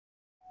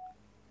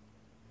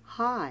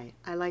Hi,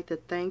 I'd like to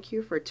thank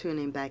you for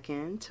tuning back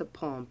in to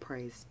Poem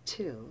Praise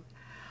 2.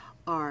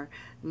 Our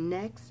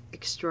next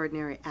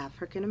extraordinary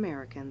African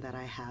American that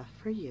I have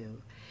for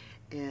you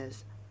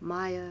is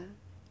Maya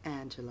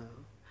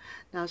Angelou.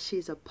 Now,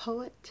 she's a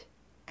poet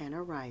and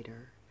a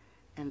writer,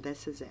 and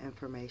this is the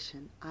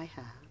information I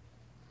have.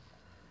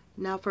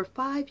 Now, for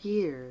 5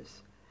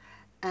 years,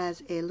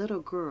 as a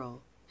little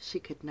girl, she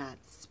could not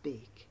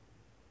speak,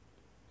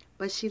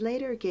 but she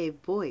later gave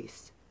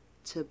voice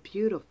to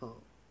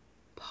beautiful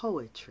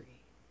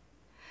poetry.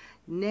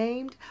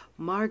 Named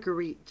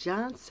Marguerite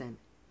Johnson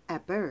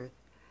at birth,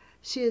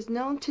 she is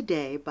known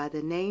today by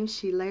the name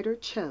she later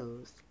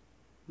chose,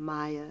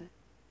 Maya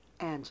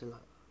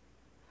Angelou.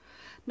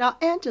 Now,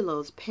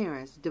 Angelou's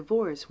parents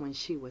divorced when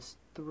she was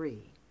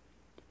 3,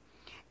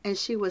 and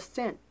she was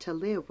sent to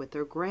live with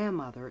her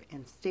grandmother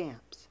in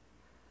Stamps,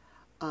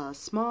 a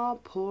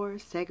small, poor,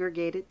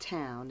 segregated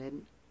town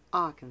in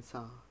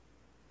Arkansas.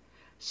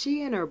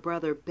 She and her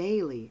brother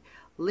Bailey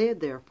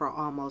lived there for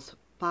almost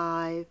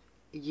 5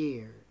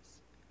 years.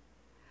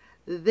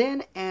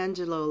 Then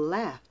Angelou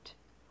left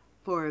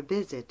for a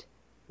visit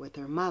with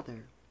her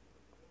mother,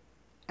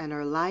 and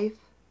her life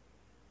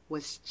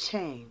was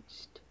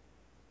changed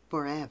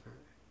forever.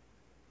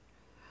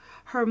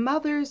 Her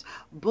mother's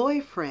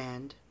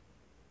boyfriend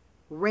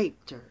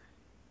raped her.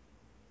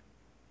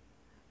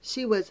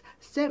 She was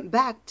sent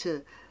back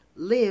to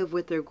live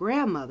with her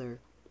grandmother,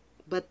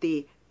 but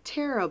the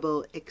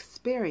terrible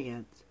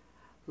experience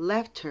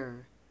left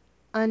her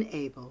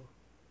unable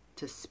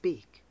to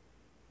speak.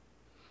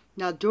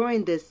 Now,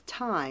 during this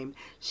time,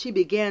 she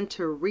began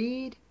to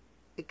read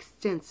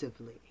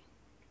extensively.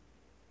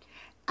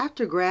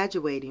 After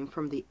graduating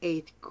from the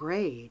 8th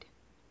grade,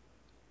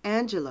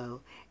 Angelou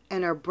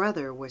and her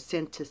brother were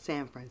sent to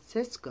San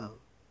Francisco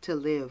to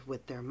live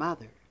with their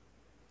mother.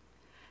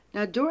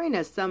 Now, during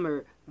a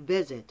summer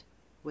visit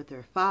with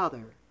her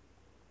father,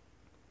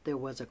 there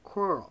was a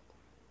quarrel,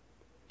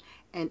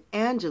 and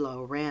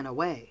Angelou ran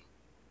away.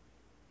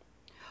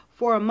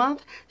 For a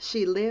month,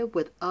 she lived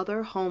with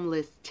other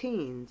homeless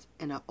teens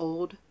in an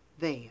old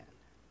van.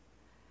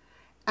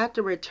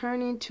 After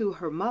returning to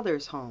her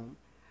mother's home,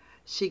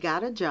 she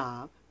got a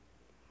job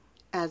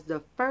as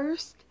the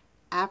first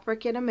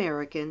African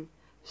American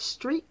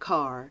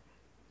streetcar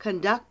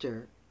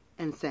conductor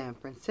in San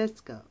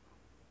Francisco.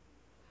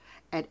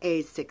 At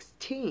age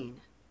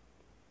 16,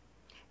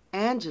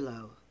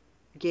 Angelou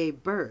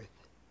gave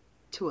birth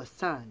to a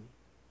son.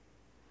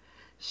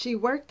 She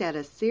worked at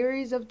a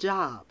series of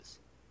jobs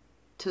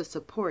to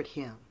support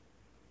him.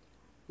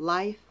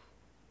 Life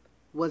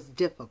was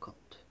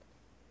difficult.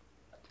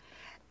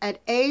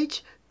 At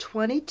age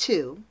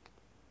 22,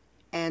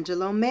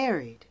 Angelou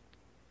married,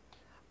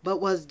 but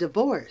was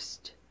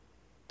divorced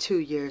 2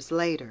 years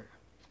later.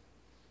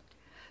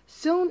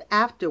 Soon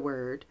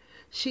afterward,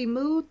 she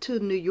moved to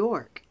New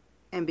York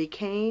and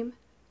became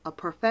a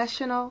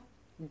professional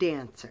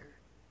dancer.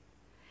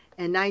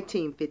 In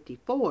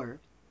 1954,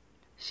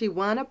 she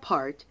won a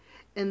part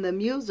in the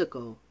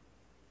musical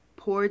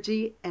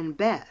Porgy and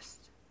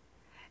Bess,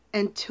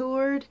 and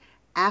toured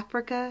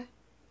Africa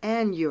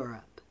and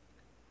Europe.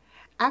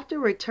 After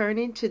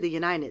returning to the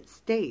United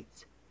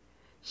States,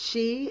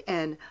 she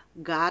and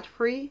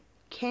Godfrey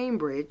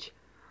Cambridge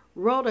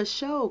wrote a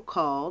show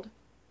called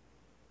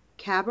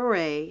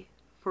Cabaret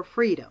for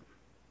Freedom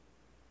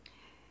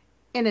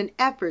in an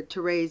effort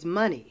to raise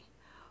money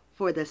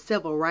for the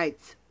civil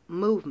rights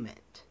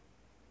movement.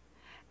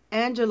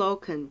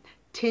 Angelou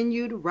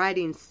continued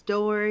writing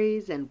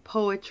stories and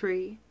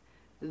poetry,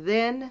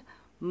 then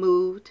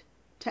moved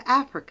to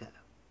Africa,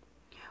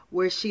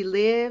 where she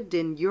lived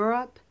in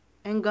Europe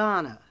and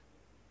Ghana.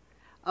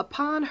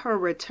 Upon her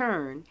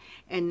return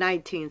in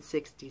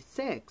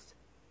 1966,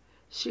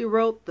 she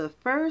wrote the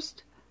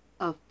first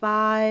of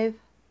 5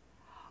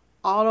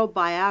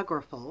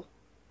 autobiographical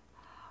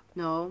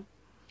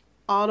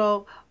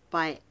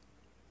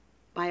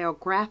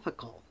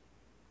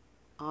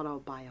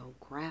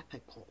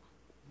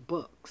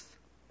books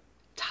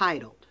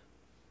titled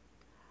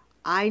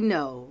I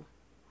Know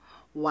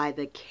Why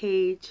the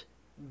Cage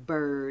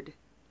Bird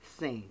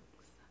Sings.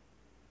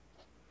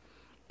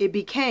 It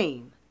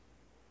became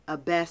a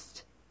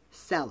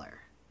bestseller.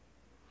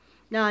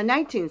 Now, in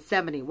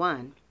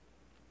 1971,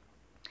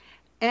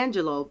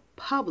 Angelou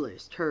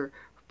published her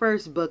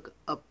first book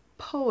of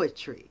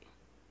poetry,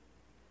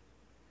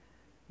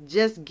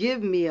 Just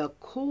Give Me a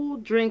Cool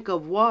Drink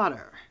of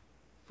Water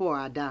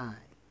for a Dime.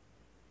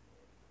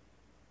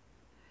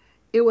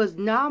 It was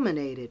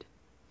nominated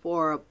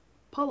for a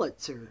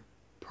Pulitzer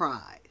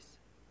Prize,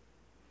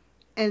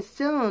 and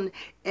soon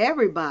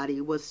everybody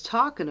was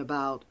talking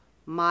about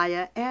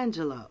Maya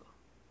Angelou.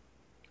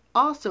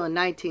 Also in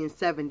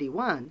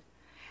 1971,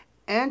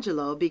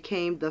 Angelou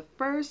became the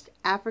first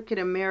African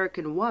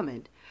American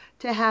woman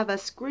to have a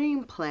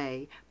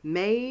screenplay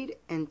made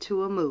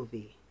into a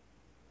movie.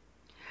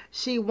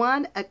 She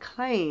won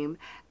acclaim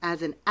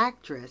as an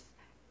actress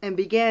and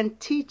began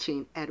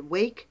teaching at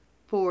Wake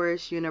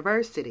Forest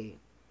University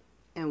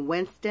in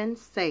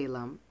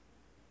Winston-Salem,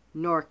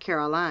 North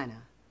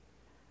Carolina,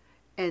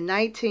 In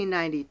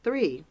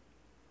 1993,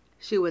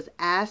 she was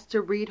asked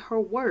to read her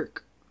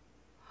work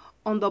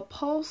on the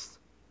pulse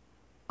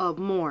of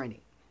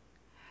mourning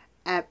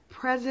at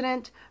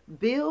President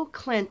Bill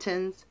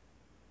Clinton's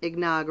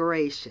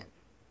inauguration.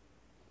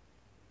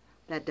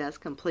 That does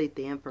complete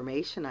the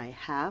information I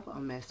have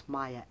on Miss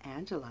Maya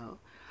Angelou.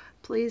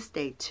 Please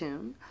stay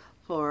tuned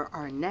for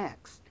our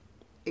next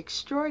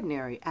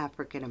extraordinary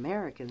African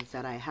Americans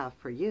that I have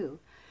for you.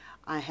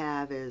 I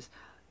have is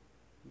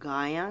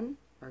Guion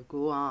or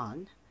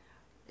Guion.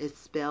 It's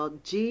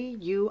spelled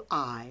Guion,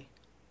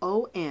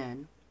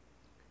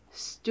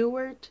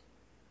 Stuart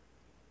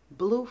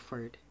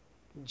Bluford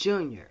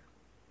Jr.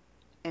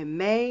 and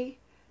May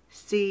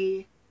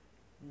C.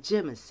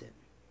 Jemison.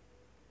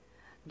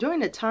 During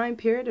the time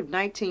period of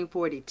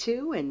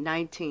 1942 and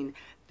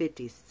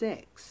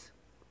 1956.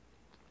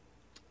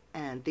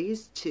 And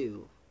these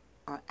two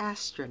are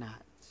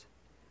astronauts.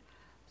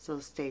 So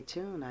stay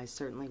tuned. I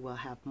certainly will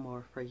have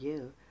more for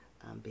you.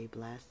 Be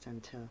blessed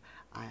until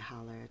I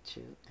holler at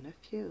you in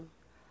a few.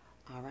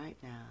 All right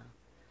now.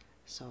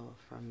 So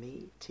from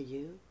me to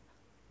you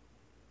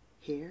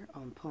here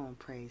on Poem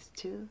Praise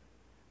 2.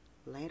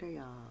 Later,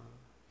 y'all.